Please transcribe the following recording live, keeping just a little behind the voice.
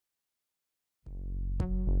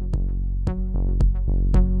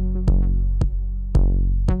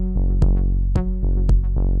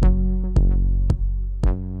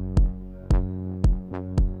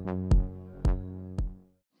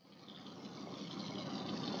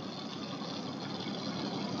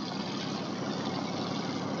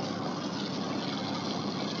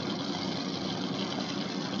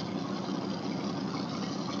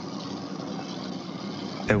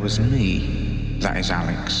There was me, that is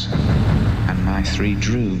Alex, and my three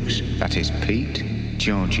droogs, that is Pete,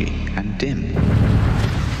 Georgie, and Dim.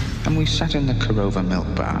 And we sat in the Korova milk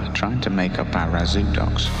bar trying to make up our razoo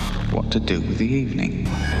docs what to do with the evening.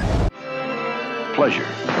 Pleasure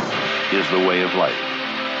is the way of life.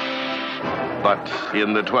 But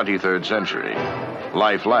in the 23rd century,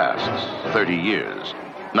 life lasts 30 years.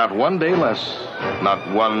 Not one day less, not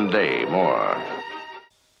one day more.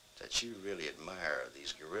 That you really admire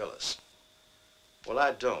these gorillas. Well,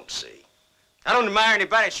 I don't, see. I don't admire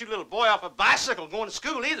anybody that shoot a little boy off a bicycle going to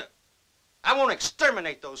school either. I want to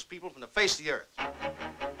exterminate those people from the face of the earth.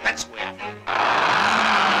 That's the way I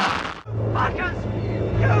feel. Fuckers!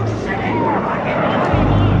 You silly fucking...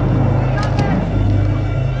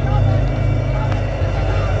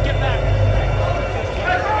 Get back!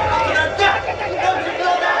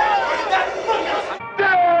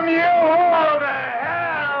 Damn you all to hell!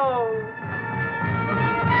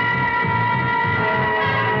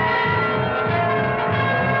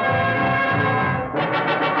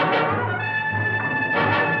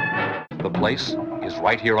 The place is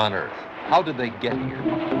right here on Earth. How did they get here?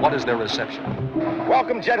 What is their reception?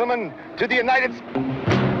 Welcome, gentlemen, to the United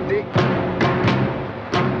States.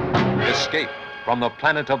 Escape from the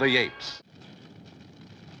planet of the apes.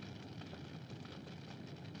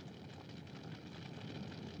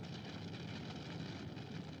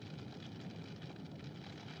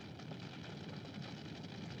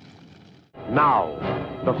 Now,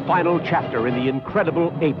 the final chapter in the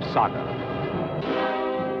incredible ape saga.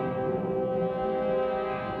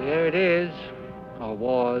 There it is, or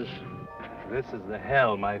was. This is the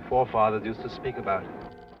hell my forefathers used to speak about.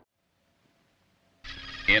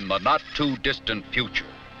 In the not-too-distant future,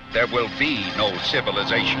 there will be no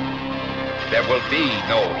civilization. There will be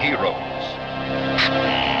no heroes.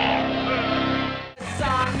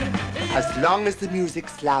 As long as the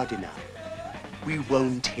music's loud enough, we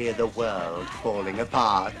won't hear the world falling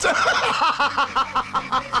apart.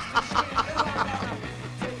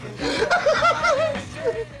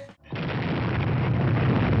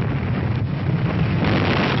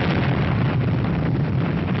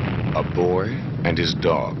 A Boy and His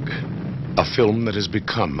Dog, a film that has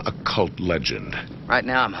become a cult legend. Right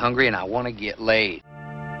now I'm hungry and I want to get laid.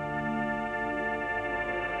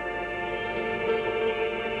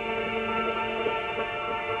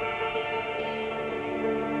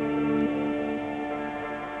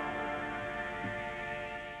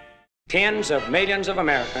 Tens of millions of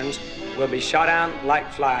Americans will be shot down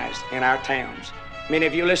like flies in our towns. Many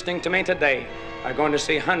of you listening to me today are going to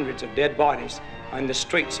see hundreds of dead bodies on the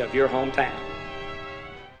streets of your hometown.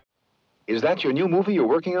 Is that your new movie you're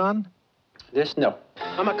working on? No.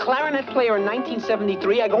 I'm a clarinet player in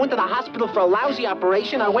 1973. I go into the hospital for a lousy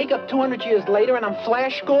operation. I wake up 200 years later and I'm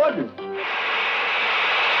Flash Gordon.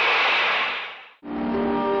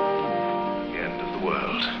 The end of the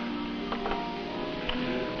world.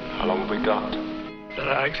 How long have we got? There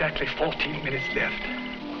are exactly 14 minutes left.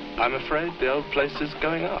 I'm afraid the old place is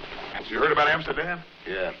going up. You heard about Amsterdam?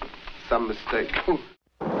 Yeah, some mistake.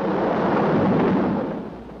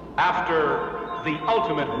 After the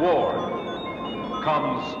ultimate war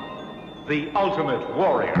comes the ultimate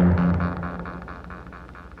warrior.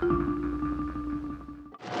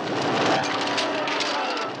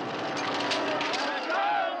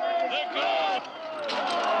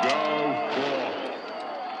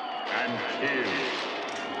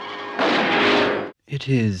 It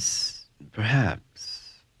is,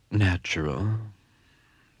 perhaps, natural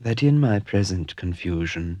that in my present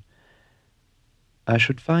confusion I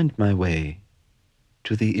should find my way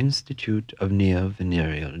to the Institute of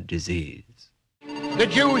Neo-Venereal Disease. The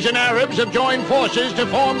Jews and Arabs have joined forces to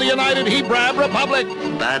form the United Hebraic Republic.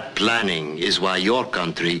 Bad planning is why your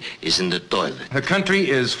country is in the toilet. The country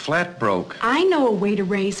is flat broke. I know a way to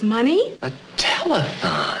raise money. A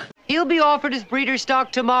telethon. He'll be offered his breeder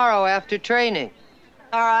stock tomorrow after training.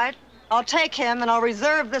 All right. I'll take him, and I'll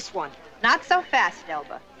reserve this one. Not so fast,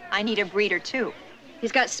 Elba. I need a breeder, too.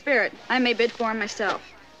 He's got spirit. I may bid for him myself.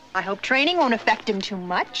 I hope training won't affect him too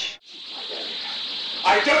much.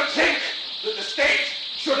 I don't think that the state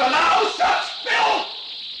should allow such filth!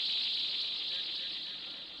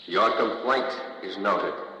 Your complaint is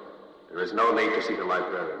noted. There is no need to see the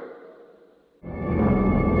librarian.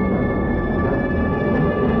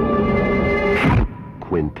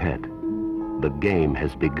 Quintet. The game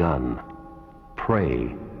has begun.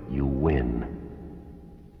 Pray you win.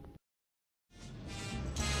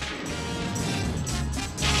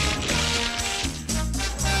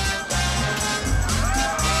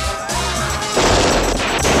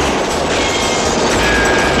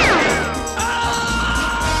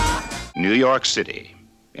 New York City,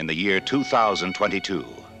 in the year 2022.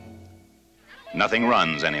 Nothing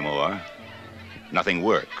runs anymore. Nothing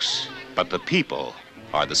works. But the people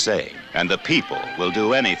are the same. And the people will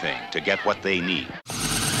do anything to get what they need.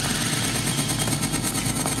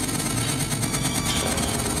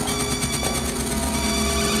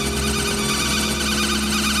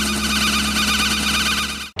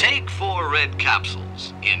 Take 4 red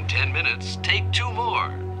capsules. In 10 minutes, take 2 more.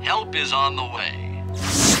 Help is on the way.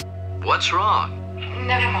 What's wrong?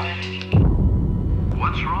 Never mind.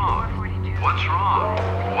 What's wrong? What's wrong?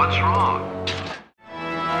 What's wrong?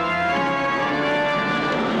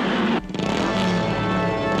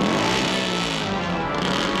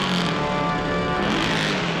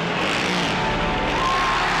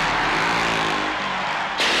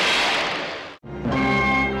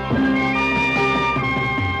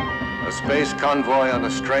 A space convoy on a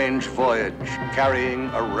strange voyage, carrying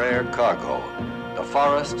a rare cargo. The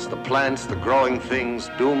forests, the plants, the growing things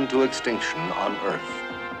doomed to extinction on Earth.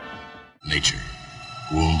 Nature,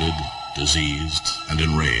 wounded, diseased, and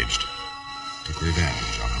enraged, took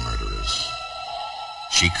revenge on her murderers.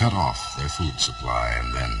 She cut off their food supply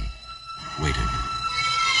and then waited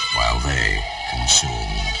while they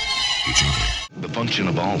consumed each other. The function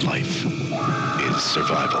of all life is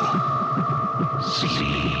survival.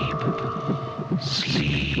 Sleep,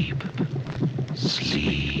 sleep,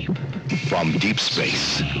 sleep. From deep space,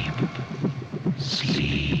 sleep,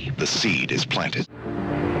 sleep. The seed is planted.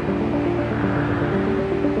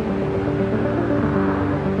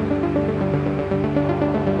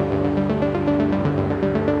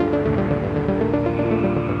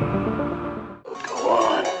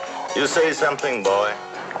 You say something, boy.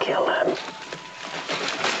 Kill him.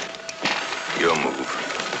 Your move.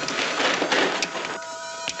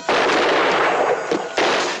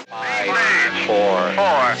 5,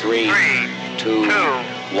 4, 3, 2,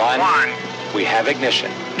 1. We have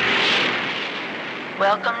ignition.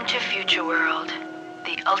 Welcome to Future World,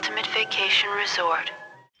 the ultimate vacation resort.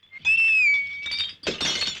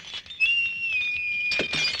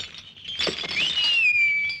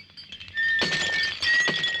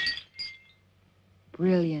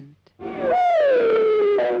 Brilliant.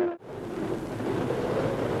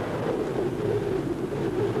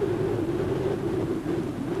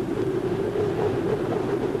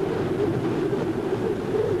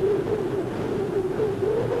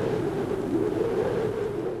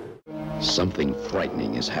 Something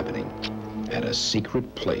frightening is happening at a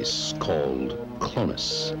secret place called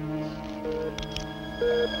Clonus.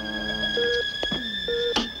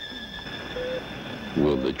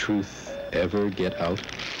 Will the truth ever get out?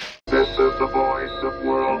 This is the voice of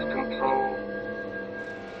world control.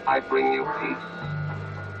 I bring you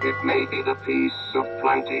peace. It may be the peace of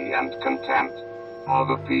plenty and content, or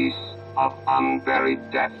the peace of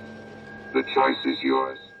unburied death. The choice is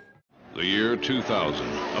yours. The year 2000.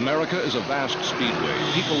 America is a vast speedway.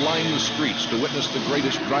 People line the streets to witness the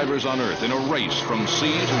greatest drivers on Earth in a race from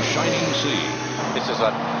sea to shining sea. This is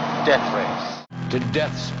a death race. To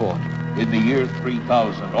death sport. In the year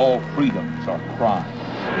 3000, all freedoms are crime.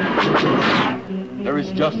 There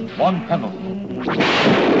is just one penalty.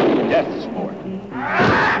 Death sport.